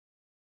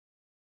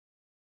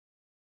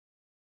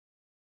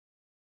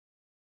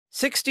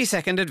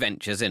60-second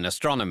adventures in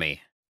astronomy.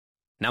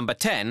 Number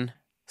 10.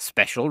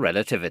 Special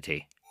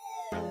relativity.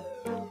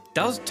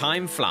 Does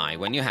time fly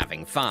when you're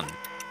having fun?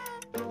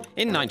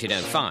 In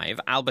 1905,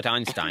 Albert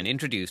Einstein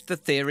introduced the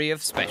theory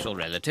of special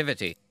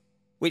relativity,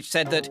 which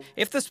said that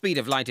if the speed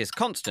of light is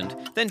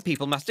constant, then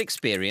people must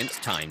experience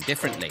time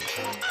differently.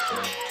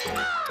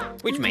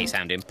 Which may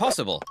sound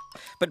impossible,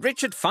 but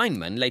Richard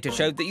Feynman later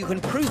showed that you can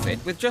prove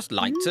it with just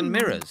lights and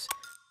mirrors.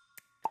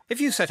 If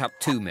you set up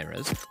two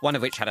mirrors, one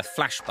of which had a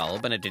flash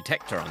bulb and a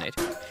detector on it,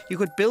 you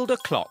could build a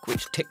clock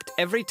which ticked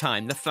every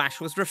time the flash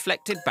was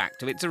reflected back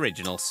to its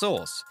original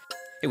source.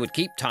 It would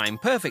keep time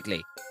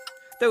perfectly,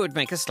 though it would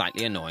make a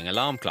slightly annoying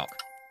alarm clock.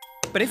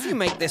 But if you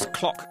make this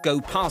clock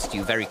go past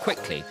you very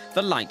quickly,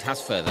 the light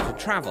has further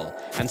to travel,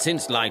 and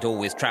since light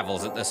always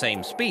travels at the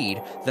same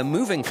speed, the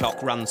moving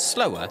clock runs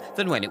slower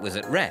than when it was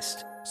at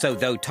rest. So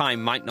though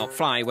time might not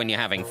fly when you're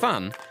having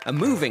fun, a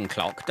moving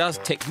clock does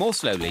tick more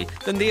slowly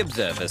than the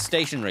observer's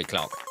stationary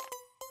clock.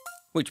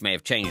 Which may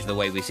have changed the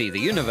way we see the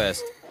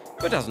universe,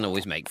 but doesn't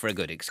always make for a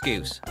good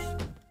excuse.